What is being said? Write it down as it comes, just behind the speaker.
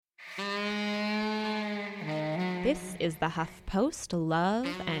This is the HuffPost Love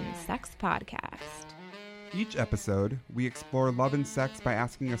and Sex Podcast. Each episode, we explore love and sex by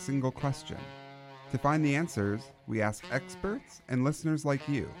asking a single question. To find the answers, we ask experts and listeners like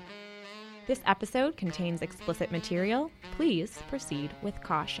you. This episode contains explicit material. Please proceed with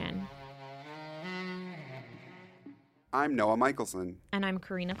caution. I'm Noah Michelson. And I'm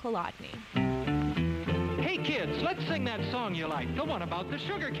Karina Kolodny. Hey kids, let's sing that song you like, the one about the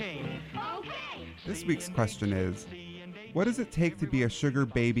sugar cane. Okay. This week's question is, what does it take to be a sugar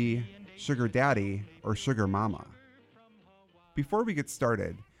baby, sugar daddy, or sugar mama? Before we get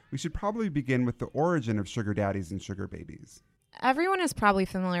started, we should probably begin with the origin of sugar daddies and sugar babies. Everyone is probably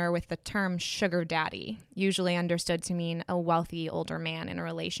familiar with the term sugar daddy, usually understood to mean a wealthy older man in a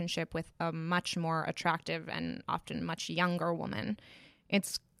relationship with a much more attractive and often much younger woman.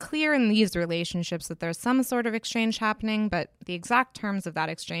 It's clear in these relationships that there's some sort of exchange happening, but the exact terms of that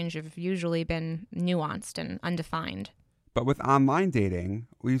exchange have usually been nuanced and undefined. But with online dating,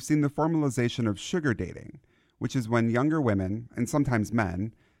 we've seen the formalization of sugar dating, which is when younger women, and sometimes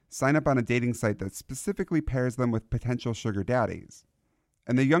men, sign up on a dating site that specifically pairs them with potential sugar daddies.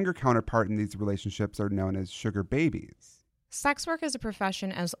 And the younger counterpart in these relationships are known as sugar babies. Sex work is a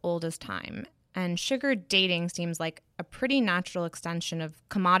profession as old as time, and sugar dating seems like a pretty natural extension of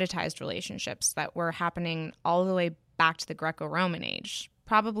commoditized relationships that were happening all the way back to the Greco-Roman age,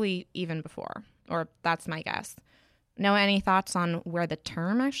 probably even before, or that's my guess. Noah, any thoughts on where the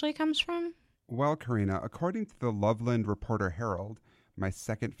term actually comes from? Well, Karina, according to the Loveland Reporter Herald, my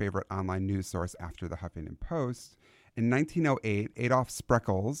second favorite online news source after the Huffington Post, in 1908, Adolf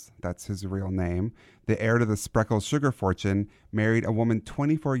Spreckels, that's his real name, the heir to the Spreckels sugar fortune, married a woman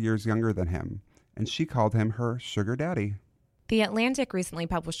 24 years younger than him, and she called him her sugar daddy. The Atlantic recently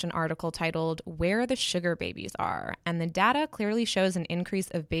published an article titled Where the Sugar Babies Are, and the data clearly shows an increase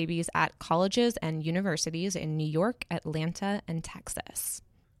of babies at colleges and universities in New York, Atlanta, and Texas.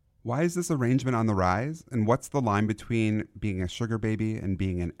 Why is this arrangement on the rise, and what's the line between being a sugar baby and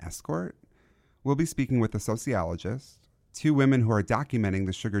being an escort? We'll be speaking with a sociologist, two women who are documenting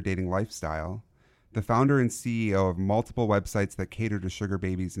the sugar dating lifestyle, the founder and CEO of multiple websites that cater to sugar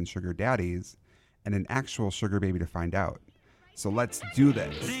babies and sugar daddies, and an actual sugar baby to find out. So let's do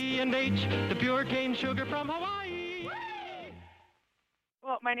this. C&H, the pure cane sugar from Hawaii.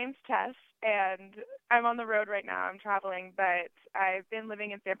 Well, my name's Tess, and I'm on the road right now. I'm traveling, but I've been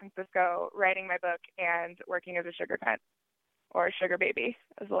living in San Francisco, writing my book, and working as a sugar cunt, or sugar baby,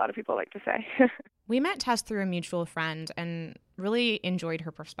 as a lot of people like to say. We met Tess through a mutual friend and really enjoyed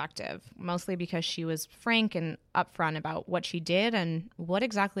her perspective, mostly because she was frank and upfront about what she did and what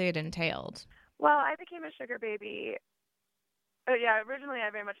exactly it entailed. Well, I became a sugar baby. Originally I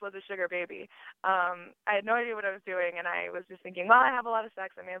very much was a sugar baby. I had no idea what I was doing, and I was just thinking, well, I have a lot of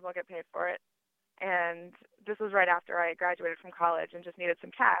sex, I may as well get paid for it. And this was right after I graduated from college and just needed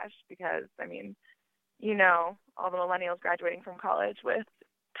some cash because, all the millennials graduating from college with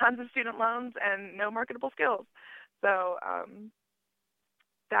tons of student loans and no marketable skills. So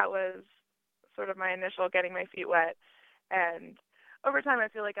that was sort of my initial getting my feet wet. And over time, I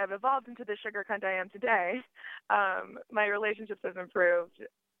feel like I've evolved into the sugar cunt I am today. My relationships have improved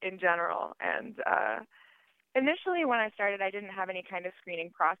in general. And initially when I started, I didn't have any kind of screening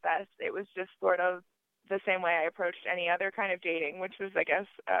process. It was just sort of the same way I approached any other kind of dating, which was, I guess,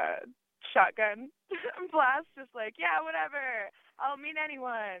 shotgun blast, just like, yeah, whatever, I'll meet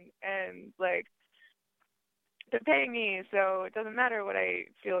anyone. And, like, they're paying me, so it doesn't matter what I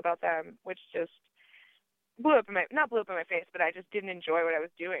feel about them, which just not blew up in my face, but I just didn't enjoy what I was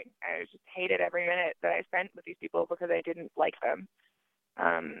doing. I just hated every minute that I spent with these people because I didn't like them.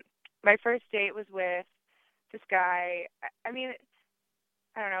 My first date was with this guy. I don't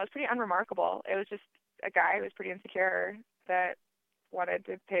know, it was pretty unremarkable. It was just a guy who was pretty insecure that wanted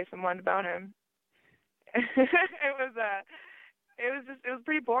to pay someone to bone him. It was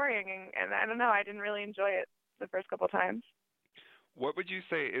pretty boring, and I don't know, I didn't really enjoy it the first couple of times. What would you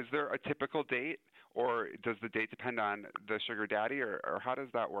say, is there a typical date, or does the date depend on the sugar daddy, or how does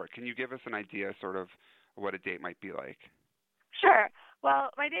that work? Can you give us an idea sort of what a date might be like? Sure. Well,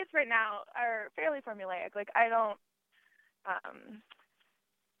 my dates right now are fairly formulaic. Like, I don't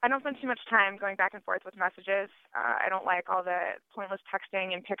spend too much time going back and forth with messages. I don't like all the pointless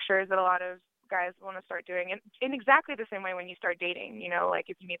texting and pictures that a lot of guys want to start doing. And in exactly the same way when you start dating, like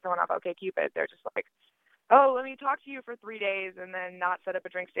if you meet someone off OkCupid, they're just like, oh, let me talk to you for 3 days and then not set up a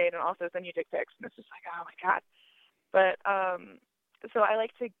drinks date and also send you dick pics. And it's just like, oh, my God. But so I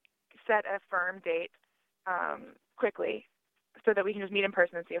like to set a firm date quickly so that we can just meet in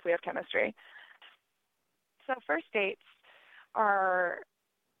person and see if we have chemistry. So first dates are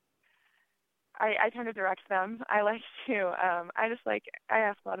I tend to direct them. I like to, I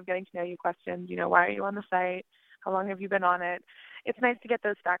ask a lot of getting to know you questions. Why are you on the site? How long have you been on it? It's nice to get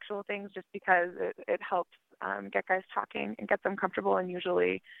those factual things just because it helps get guys talking and get them comfortable. And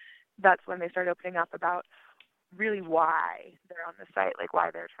usually that's when they start opening up about really why they're on the site, like why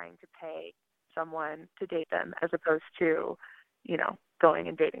they're trying to pay someone to date them as opposed to, going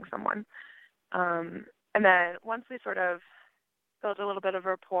and dating someone. And then once we sort of build a little bit of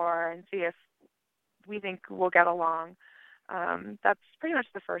rapport and see if we think we'll get along, that's pretty much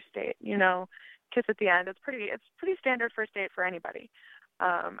the first date. Kiss at the end. It's pretty standard first date for anybody.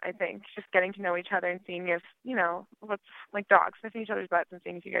 I think just getting to know each other and seeing if, what's like dogs, sniffing each other's butts and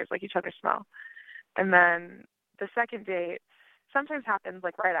seeing if you guys like each other's smell. And then the second date sometimes happens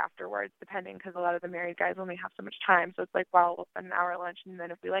like right afterwards, depending, because a lot of the married guys only have so much time. So it's like, well, we'll spend an hour at lunch, and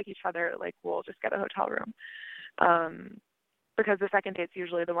then if we like each other, like we'll just get a hotel room. Because the second date's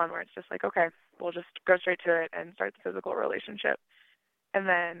usually the one where it's just like, okay, we'll just go straight to it and start the physical relationship. And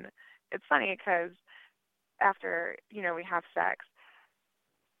then it's funny because after, we have sex,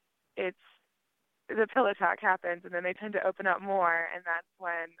 it's the pillow talk happens, and then they tend to open up more, and that's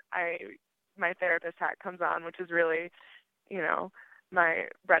when my therapist hat comes on, which is really, my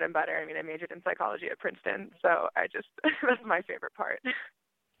bread and butter. I mean, I majored in psychology at Princeton, so that's my favorite part.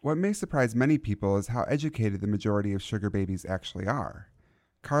 What may surprise many people is how educated the majority of sugar babies actually are.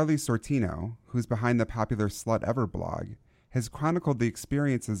 Carly Sortino, who's behind the popular Slut Ever blog, has chronicled the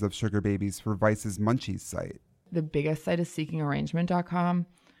experiences of sugar babies for Vice's Munchies site. The biggest site is seekingarrangement.com,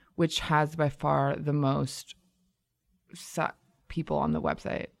 which has by far the most people on the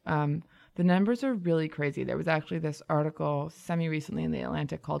website. The numbers are really crazy. There was actually this article semi-recently in The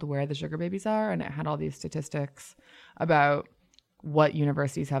Atlantic called Where the Sugar Babies Are, and it had all these statistics about what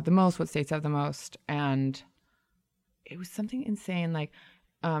universities have the most, what states have the most, and it was something insane. Like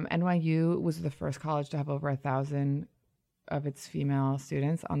NYU was the first college to have over 1,000 of its female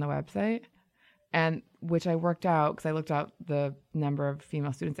students on the website, and which I worked out because I looked out the number of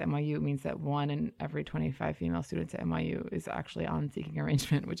female students at NYU. Means that 1 in every 25 female students at NYU is actually on Seeking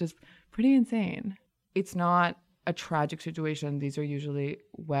Arrangement, which is pretty insane. It's not a tragic situation. These are usually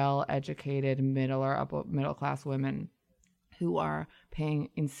well-educated middle or upper middle class women who are paying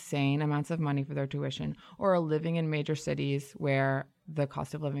insane amounts of money for their tuition or are living in major cities where the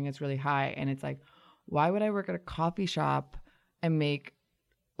cost of living is really high. And it's like, why would I work at a coffee shop and make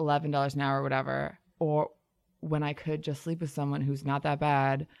 $11 an hour or whatever, or when I could just sleep with someone who's not that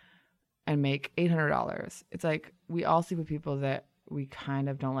bad and make $800? It's like, we all sleep with people that we kind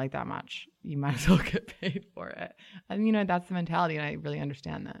of don't like that much. You might as well get paid for it. And, that's the mentality, and I really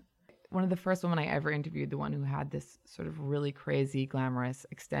understand that. One of the first women I ever interviewed, the one who had this sort of really crazy, glamorous,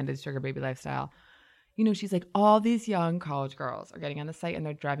 extended sugar baby lifestyle, she's like, all these young college girls are getting on the site and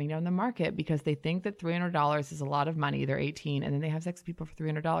they're driving down the market because they think that $300 is a lot of money. They're 18 and then they have sex with people for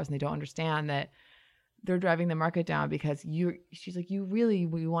 $300 and they don't understand that they're driving the market down because she's like,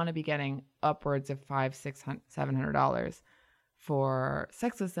 we want to be getting upwards of $500, $600, $700 for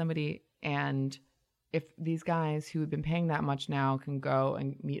sex with somebody. And if these guys who have been paying that much now can go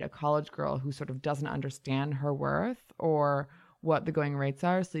and meet a college girl who sort of doesn't understand her worth or what the going rates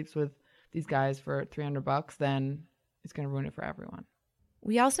are, sleeps with these guys for $300, then it's going to ruin it for everyone.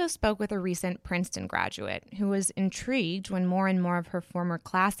 We also spoke with a recent Princeton graduate who was intrigued when more and more of her former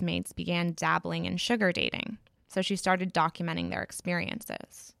classmates began dabbling in sugar dating. So she started documenting their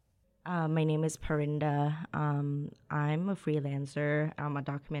experiences. My name is Parinda. I'm a freelancer. I'm a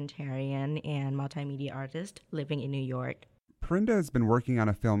documentarian and multimedia artist living in New York. Parinda has been working on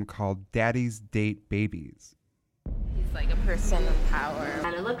a film called Daddies Date Babies. He's like a person of power.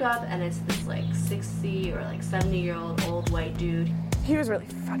 And I look up and it's this like 60 or like 70-year-old old white dude. He was really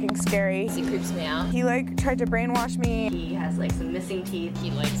fucking scary. He creeps me out. He like tried to brainwash me. He has like some missing teeth.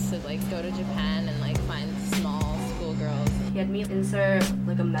 He likes to like go to Japan and like find small schoolgirls. He had me insert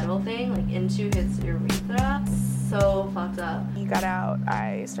like a metal thing like into his urethra. So fucked up. He got out,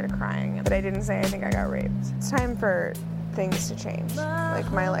 I started crying, but I didn't say I think I got raped. It's time for things to change.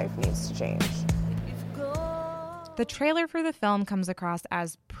 Like my life needs to change. The trailer for the film comes across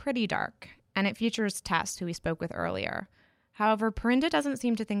as pretty dark, and it features Tess, who we spoke with earlier. However, Parinda doesn't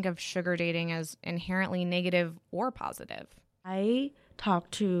seem to think of sugar dating as inherently negative or positive. I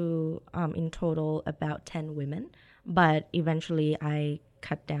talked to, in total, about 10 women, but eventually I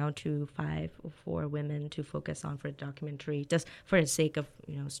cut down to 5 or 4 women to focus on for the documentary, just for the sake of,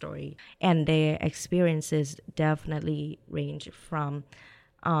 story. And their experiences definitely range from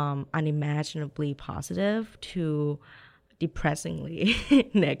unimaginably positive to depressingly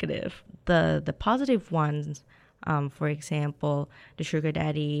negative. The positive ones For example, the sugar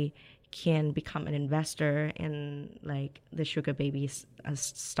daddy can become an investor in like the sugar baby's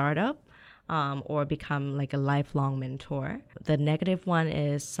startup, or become like a lifelong mentor. The negative one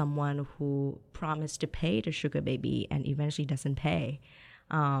is someone who promised to pay the sugar baby and eventually doesn't pay,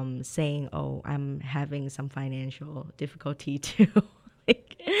 saying, "Oh, I'm having some financial difficulty too,"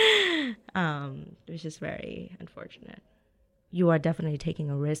 which is very unfortunate. You are definitely taking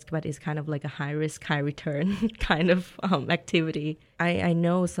a risk, but it's kind of like a high risk, high return kind of activity. I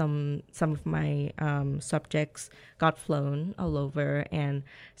know some of my subjects got flown all over, and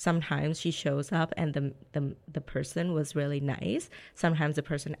sometimes she shows up and the person was really nice. Sometimes the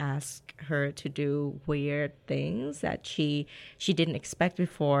person asked her to do weird things that she didn't expect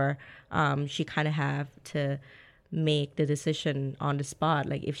before. She kind of have to make the decision on the spot,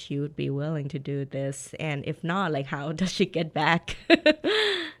 like if she would be willing to do this, and if not, like how does she get back?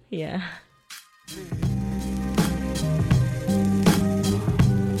 Yeah.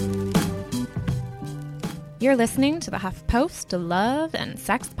 You're listening to the HuffPost Love and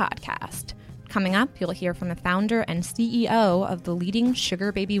Sex podcast. Coming up, you'll hear from the founder and CEO of the leading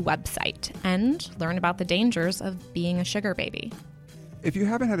sugar baby website and learn about the dangers of being a sugar baby. If you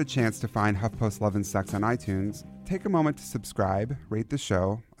haven't had a chance to find HuffPost Love and Sex on iTunes, take a moment to subscribe, rate the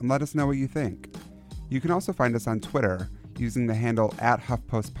show, and let us know what you think. You can also find us on Twitter using the handle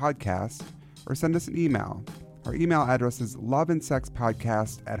 @HuffPostPodcast, or send us an email. Our email address is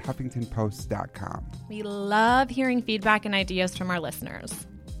loveandsexpodcast@huffingtonpost.com. We love hearing feedback and ideas from our listeners,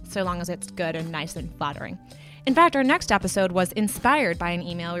 so long as it's good and nice and flattering. In fact, our next episode was inspired by an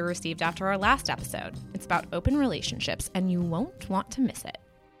email we received after our last episode. It's about open relationships, and you won't want to miss it.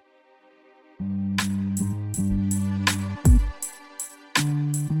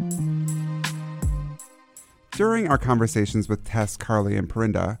 During our conversations with Tess, Carly, and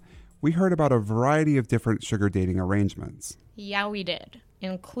Perinda, we heard about a variety of different sugar dating arrangements. Yeah, we did,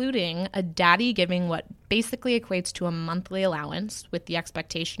 including a daddy giving what basically equates to a monthly allowance with the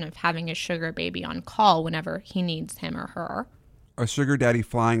expectation of having a sugar baby on call whenever he needs him or her. A sugar daddy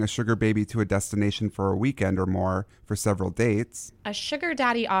flying a sugar baby to a destination for a weekend or more for several dates. A sugar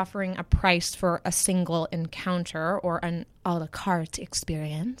daddy offering a price for a single encounter or an a la carte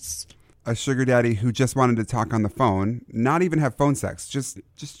experience. A sugar daddy who just wanted to talk on the phone, not even have phone sex, just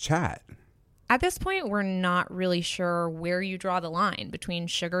chat. At this point, we're not really sure where you draw the line between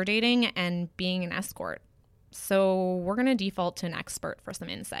sugar dating and being an escort. So we're going to default to an expert for some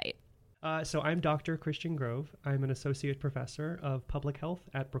insight. So I'm Dr. Christian Grove. I'm an associate professor of public health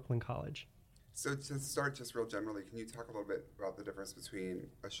at Brooklyn College. So to start just real generally, can you talk a little bit about the difference between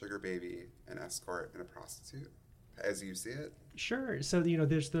a sugar baby, an escort, and a prostitute, as you see it? Sure. So,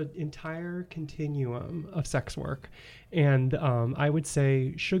 there's the entire continuum of sex work. And I would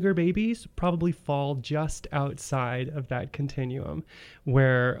say sugar babies probably fall just outside of that continuum,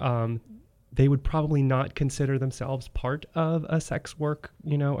 where they would probably not consider themselves part of a sex work,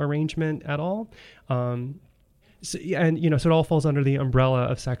 arrangement at all. So it all falls under the umbrella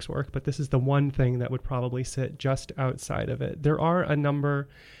of sex work, but this is the one thing that would probably sit just outside of it. There are a number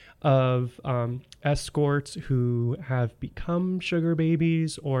of escorts who have become sugar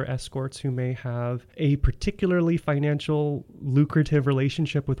babies, or escorts who may have a particularly financial lucrative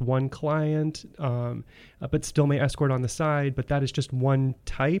relationship with one client, but still may escort on the side. But that is just one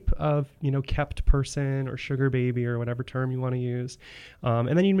type of, kept person or sugar baby or whatever term you want to use.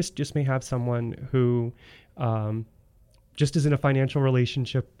 And then you just may have someone who just is in a financial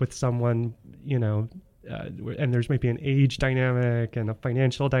relationship with someone, and there's maybe an age dynamic and a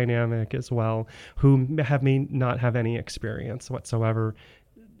financial dynamic as well, who may not have any experience whatsoever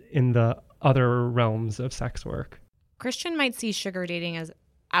in the other realms of sex work. Christian might see sugar dating as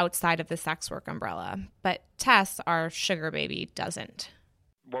outside of the sex work umbrella, but Tess, our sugar baby, doesn't.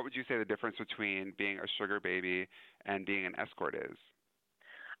 What would you say the difference between being a sugar baby and being an escort is?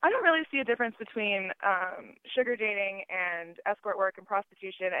 I don't really see a difference between sugar dating and escort work and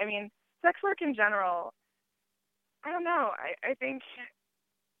prostitution. I mean, sex work in general, I don't know. I think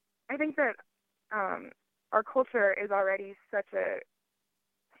that our culture is already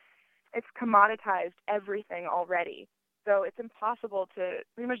it's commoditized everything already. So it's impossible to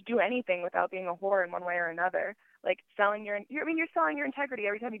pretty much do anything without being a whore in one way or another. Like selling you're selling your integrity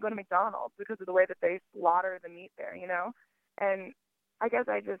every time you go to McDonald's because of the way that they slaughter the meat there, And I guess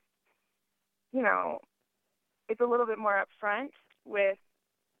I just, it's a little bit more upfront with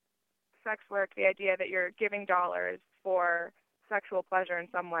sex work, the idea that you're giving dollars for sexual pleasure in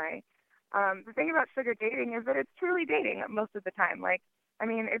some way. The thing about sugar dating is that it's truly dating most of the time. It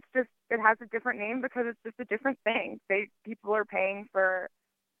has a different name because it's just a different thing. People are paying for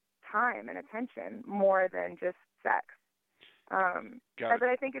time and attention more than just sex. But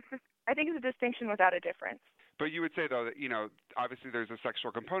I think it's a distinction without a difference. But you would say, though, that, obviously there's a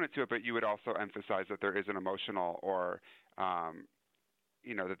sexual component to it, but you would also emphasize that there is an emotional or,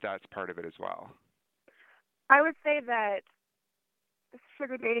 that's part of it as well. I would say that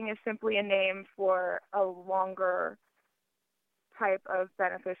sugar dating is simply a name for a longer type of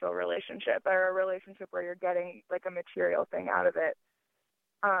beneficial relationship, or a relationship where you're getting like a material thing out of it.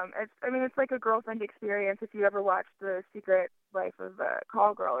 It's like a girlfriend experience. If you ever watched The Secret Life of a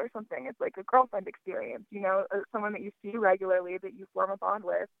Call Girl or something, it's like a girlfriend experience, someone that you see regularly that you form a bond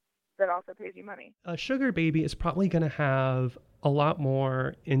with that also pays you money. A sugar baby is probably going to have a lot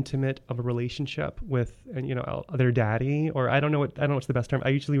more intimate of a relationship with, their daddy, or I don't know what's the best term. I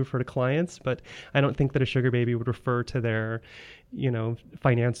usually refer to clients, but I don't think that a sugar baby would refer to their,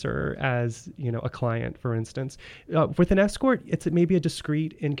 financer as, a client, for instance. With an escort, it's maybe a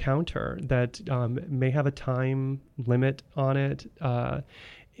discrete encounter that may have a time limit on it.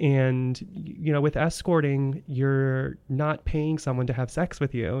 And, with escorting, you're not paying someone to have sex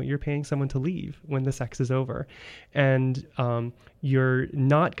with you. You're paying someone to leave when the sex is over. And you're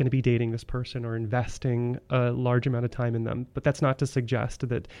not going to be dating this person or investing a large amount of time in them. But that's not to suggest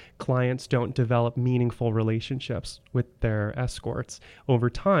that clients don't develop meaningful relationships with their escorts over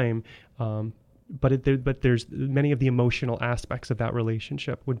time. But there's many of the emotional aspects of that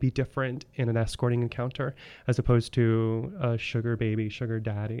relationship would be different in an escorting encounter as opposed to a sugar baby, sugar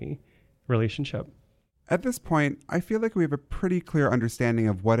daddy relationship. At this point, I feel like we have a pretty clear understanding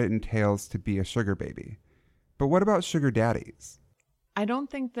of what it entails to be a sugar baby. But what about sugar daddies? I don't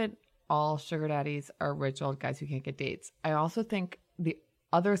think that all sugar daddies are rich old guys who can't get dates. I also think the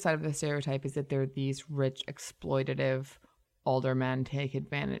other side of the stereotype is that they're these rich, exploitative older men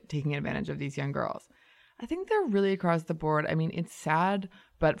taking advantage of these young girls. I think they're really across the board. I mean, it's sad,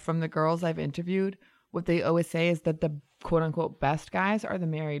 but from the girls I've interviewed, what they always say is that the quote unquote best guys are the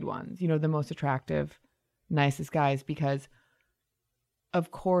married ones, the most attractive, nicest guys, because of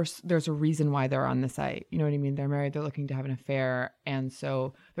course there's a reason why they're on the site. You know what I mean? They're married, they're looking to have an affair. And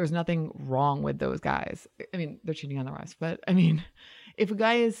so there's nothing wrong with those guys. I mean, they're cheating on the wives, but I mean, if a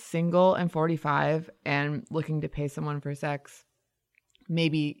guy is single and 45 and looking to pay someone for sex,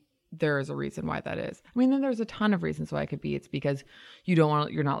 maybe there is a reason why that is. I mean, then there's a ton of reasons why it could be. It's because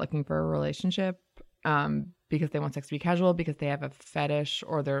you're not looking for a relationship, because they want sex to be casual, because they have a fetish,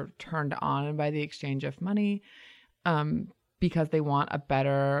 or they're turned on by the exchange of money, because they want a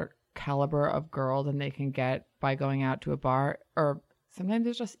better caliber of girl than they can get by going out to a bar, or sometimes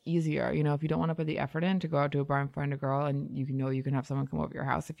it's just easier, if you don't want to put the effort in to go out to a bar and find a girl, and you can have someone come over your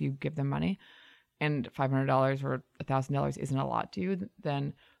house if you give them money, and $500 or $1,000 isn't a lot to you,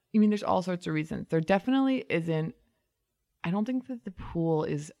 then, there's all sorts of reasons. There definitely isn't, I don't think that the pool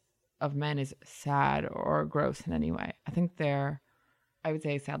of men is sad or gross in any way. I think they're, I would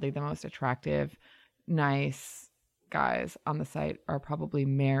say, sadly, the most attractive, nice guys on the site are probably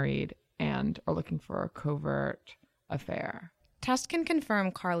married and are looking for a covert affair. Tess can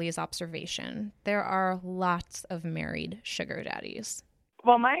confirm Carly's observation. There are lots of married sugar daddies.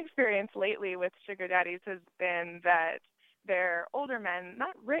 Well, my experience lately with sugar daddies has been that they're older men,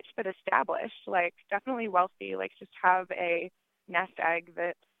 not rich, but established, like definitely wealthy, like just have a nest egg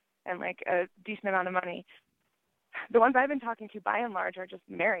and like a decent amount of money. The ones I've been talking to, by and large, are just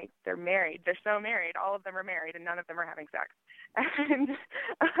married. They're married. They're so married. All of them are married, and none of them are having sex. And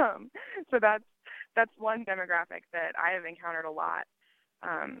so that's one demographic that I have encountered a lot.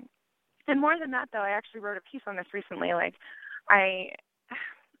 And more than that, though, I actually wrote a piece on this recently.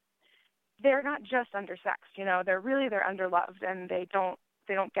 They're not just undersexed, they're underloved, and they don't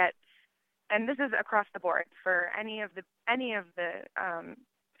get. And this is across the board for any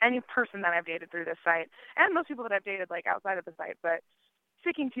person that I've dated through this site, and most people that I've dated outside of the site, but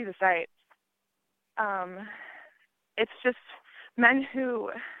sticking to the site, it's just men who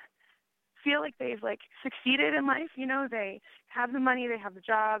feel like they've succeeded in life. They have the money, they have the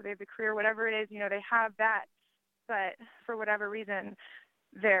job, they have the career, whatever it is, they have that, but for whatever reason,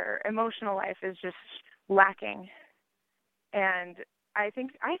 their emotional life is just lacking. And I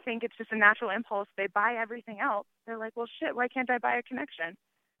think it's just a natural impulse. They buy everything else. They're like, well, shit, why can't I buy a connection?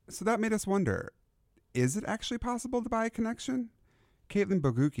 So that made us wonder, is it actually possible to buy a connection? Caitlin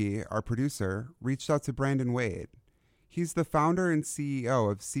Bogucki, our producer, reached out to Brandon Wade. He's the founder and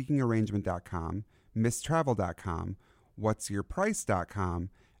CEO of SeekingArrangement.com, MissTravel.com, What'sYourPrice.com,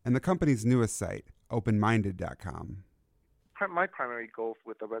 and the company's newest site, OpenMinded.com. My primary goal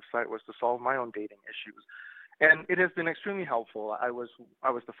with the website was to solve my own dating issues, and it has been extremely helpful. I was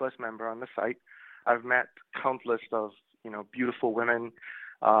the first member on the site. I've met countless of beautiful women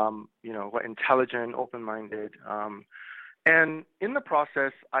who are intelligent, open-minded. And in the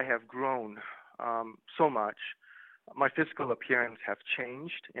process, I have grown so much. My physical appearance have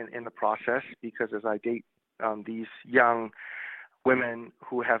changed in the process because as I date these young women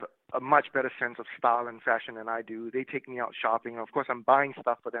who have a much better sense of style and fashion than I do, they take me out shopping. Of course, I'm buying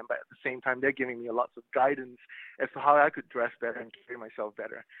stuff for them, but at the same time, they're giving me lots of guidance as to how I could dress better and carry myself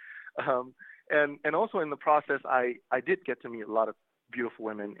better. And also in the process, I did get to meet a lot of beautiful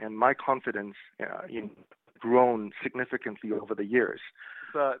women, and my confidence grown significantly over the years.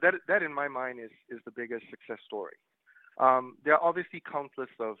 So that in my mind is the biggest success story. There are obviously countless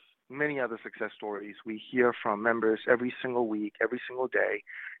of many other success stories we hear from members every single week, every single day,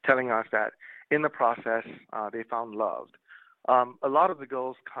 telling us that in the process they found love. A lot of the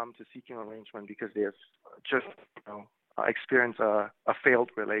girls come to Seeking Arrangement because they have just experienced a failed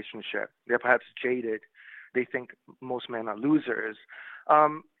relationship. They're perhaps jaded. They think most men are losers,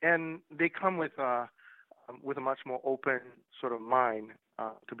 and they come with a much more open sort of mind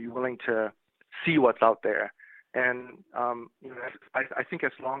to be willing to see what's out there. And I think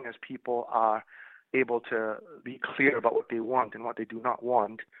as long as people are able to be clear about what they want and what they do not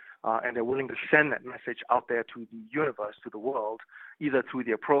want, and they're willing to send that message out there to the universe, to the world, either through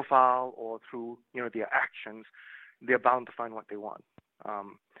their profile or through their actions, they're bound to find what they want.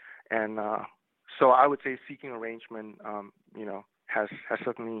 So I would say Seeking Arrangement, has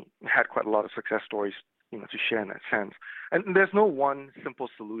certainly had quite a lot of success stories, to share in that sense. And there's no one simple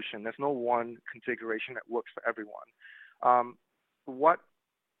solution. There's no one configuration that works for everyone. What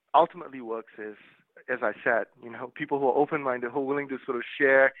ultimately works is, as I said, people who are open-minded, who are willing to sort of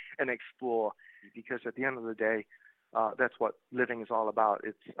share and explore, because at the end of the day, that's what living is all about.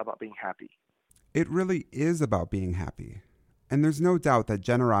 It's about being happy. It really is about being happy. And there's no doubt that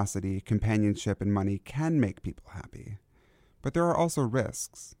generosity, companionship, and money can make people happy. But there are also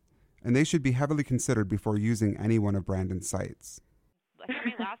risks, and they should be heavily considered before using any one of Brandon's sites.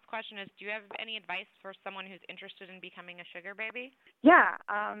 My last question is, do you have any advice for someone who's interested in becoming a sugar baby? Yeah.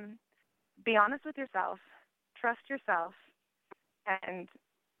 Be honest with yourself. Trust yourself. And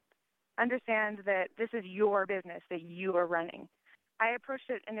understand that this is your business that you are running. I approached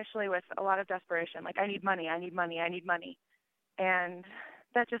it initially with a lot of desperation. Like, I need money, I need money, I need money. And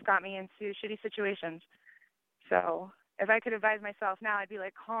that just got me into shitty situations. So if I could advise myself now, I'd be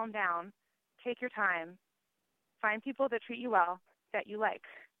like, calm down, take your time, find people that treat you well, that you like.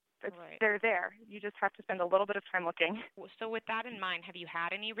 Right. They're there. You just have to spend a little bit of time looking. So with that in mind, have you had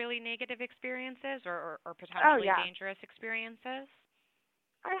any really negative experiences or potentially dangerous experiences?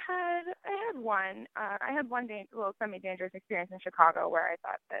 I had one. I had one semi-dangerous experience in Chicago where I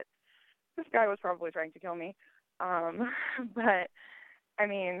thought that this guy was probably trying to kill me. But I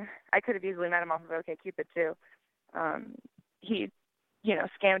mean, I could have easily met him off of OkCupid too. He,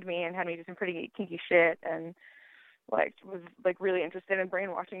 scammed me and had me do some pretty kinky shit, and was really interested in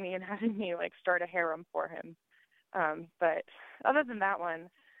brainwashing me and having me start a harem for him. But other than that one,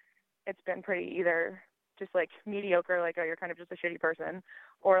 it's been pretty either just mediocre, oh, you're kind of just a shitty person,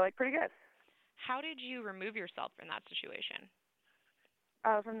 or pretty good. How did you remove yourself from that situation?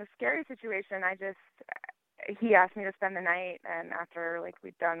 From the scary situation, he asked me to spend the night, and after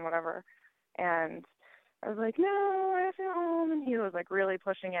we'd done whatever, and I was like, no, I have to go home, and he was really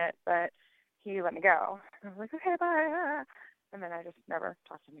pushing it, but he let me go. I was like, okay, bye. And then I just never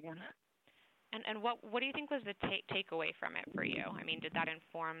talked to him again. And what do you think was the takeaway from it for you? I mean, did that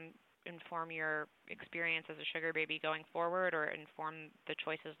inform your experience as a sugar baby going forward, or inform the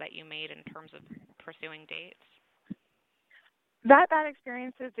choices that you made in terms of pursuing dates? That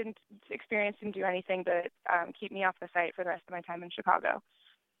experience didn't do anything but keep me off the site for the rest of my time in Chicago.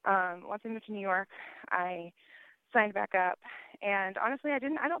 Once I moved to New York, I signed back up, and honestly, I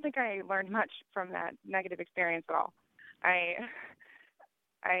don't think I learned much from that negative experience at all.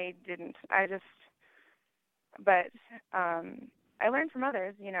 I didn't. But I learned from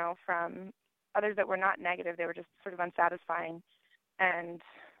others, from others that were not negative. They were just sort of unsatisfying, and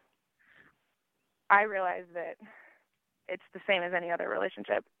I realized that it's the same as any other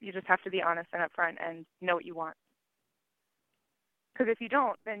relationship. You just have to be honest and upfront and know what you want. Because if you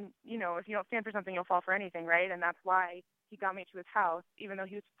don't, then, if you don't stand for something, you'll fall for anything, right? And that's why he got me to his house, even though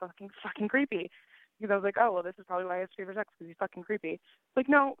he was fucking creepy. Because I was like, oh, well, this is probably why he has favorite sex, because he's fucking creepy.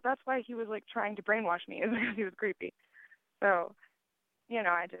 No, that's why he was, trying to brainwash me, is because he was creepy. So,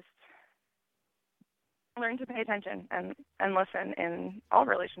 I just learned to pay attention and listen in all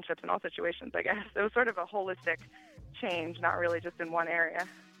relationships and all situations, I guess. It was sort of a holistic change, not really just in one area.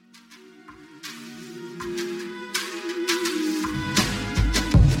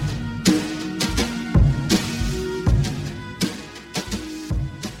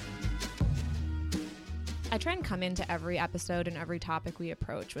 and come into every episode and every topic we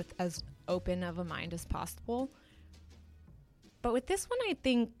approach with as open of a mind as possible. But with this one, I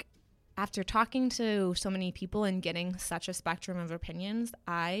think after talking to so many people and getting such a spectrum of opinions,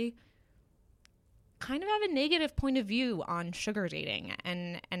 I kind of have a negative point of view on sugar dating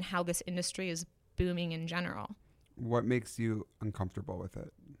and how this industry is booming in general. What makes you uncomfortable with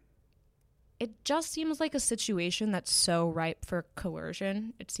it? It just seems like a situation that's so ripe for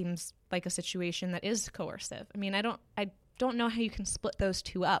coercion. It seems like a situation that is coercive. I mean, I don't know how you can split those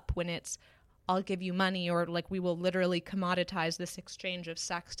two up when it's I'll give you money, or like we will literally commoditize this exchange of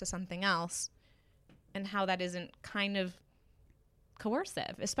sex to something else, and how that isn't kind of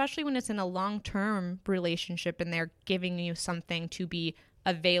coercive, especially when it's in a long-term relationship and they're giving you something to be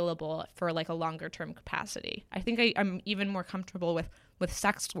available for like a longer-term capacity. I think I'm even more comfortable with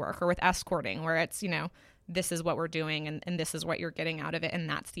sex work or with escorting, where it's, you know, this is what we're doing and this is what you're getting out of it and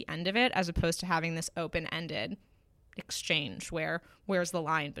that's the end of it, as opposed to having this open-ended exchange where where's the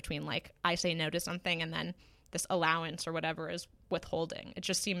line between like I say no to something and then this allowance or whatever is withholding. It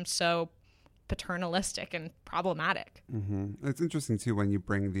just seems so paternalistic and problematic. Mm-hmm. It's interesting too when you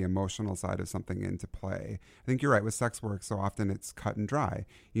bring the emotional side of something into play. I think you're right, with sex work so often it's cut and dry.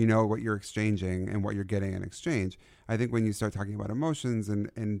 You know what you're exchanging and what you're getting in exchange. I think when you start talking about emotions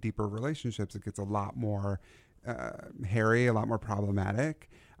and deeper relationships, it gets a lot more hairy, a lot more problematic.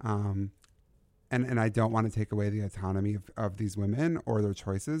 And I don't want to take away the autonomy of these women or their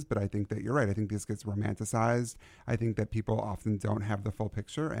choices, but I think that you're right. I think this gets romanticized. I think that people often don't have the full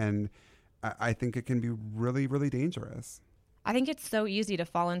picture, and I think it can be really, really dangerous. I think it's so easy to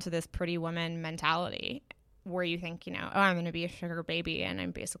fall into this pretty woman mentality where you think, you know, oh, I'm going to be a sugar baby and I'm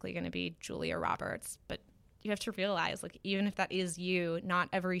basically going to be Julia Roberts. But you have to realize, like, even if that is you, not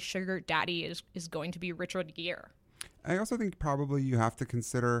every sugar daddy is going to be Richard Gere. I also think probably you have to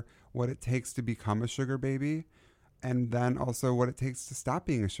consider what it takes to become a sugar baby, and then also what it takes to stop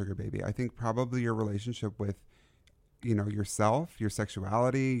being a sugar baby. I think probably your relationship with, you know, yourself, your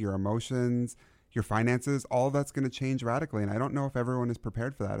sexuality, your emotions, your finances, all of that's going to change radically. And I don't know if everyone is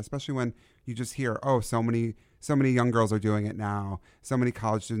prepared for that, especially when you just hear, oh, so many young girls are doing it now. So many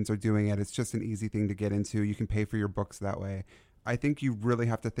college students are doing it. It's just an easy thing to get into. You can pay for your books that way. I think you really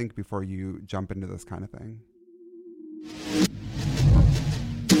have to think before you jump into this kind of thing.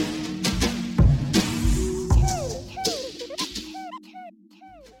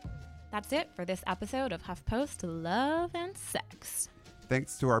 That's it for this episode of HuffPost Love and Sex.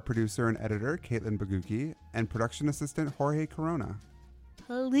 Thanks to our producer and editor, Caitlin Baguki, and production assistant, Jorge Corona.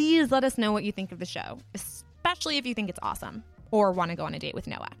 Please let us know what you think of the show, especially if you think it's awesome or want to go on a date with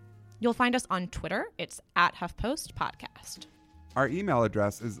Noah. You'll find us on Twitter. It's @HuffPostPodcast. Our email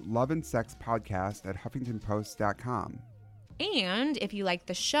address is loveandsexpodcast@huffingtonpost.com. And if you like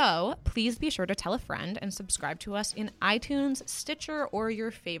the show, please be sure to tell a friend and subscribe to us in iTunes, Stitcher, or your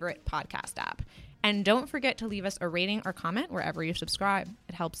favorite podcast app. And don't forget to leave us a rating or comment wherever you subscribe.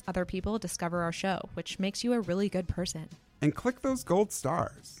 It helps other people discover our show, which makes you a really good person. And click those gold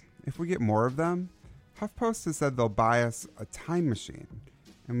stars. If we get more of them, HuffPost has said they'll buy us a time machine.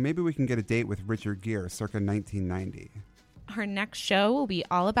 And maybe we can get a date with Richard Gere circa 1990. Our next show will be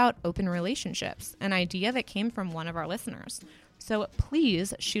all about open relationships, an idea that came from one of our listeners. So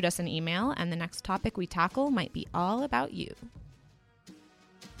please shoot us an email, and the next topic we tackle might be all about you.